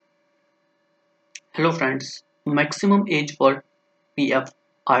Hello friends, maximum age for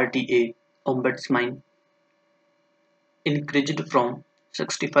PFRDA Ombudsman increased from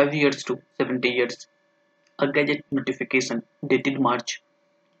 65 years to 70 years. A Gazette notification dated March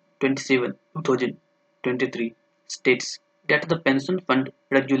 27, 2023 states that the Pension Fund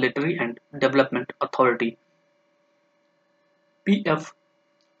Regulatory and Development Authority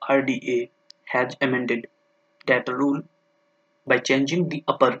PFRDA has amended that rule by changing the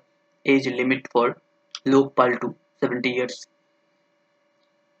upper age limit for Lokpal to 70 years.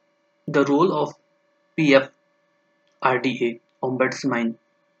 The role of PFRDA Ombudsman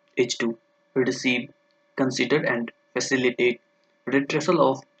is to receive, consider and facilitate redressal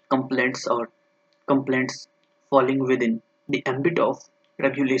of complaints or complaints falling within the ambit of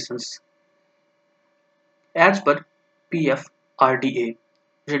regulations. As per PFRDA,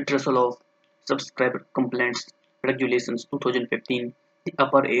 redressal of subscriber complaints regulations 2015, the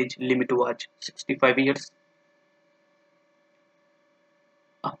upper age limit was 65 years.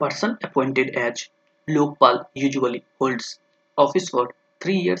 A person appointed as Lokpal usually holds office for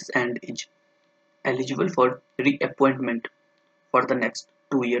 3 years and is eligible for reappointment for the next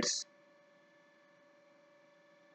 2 years.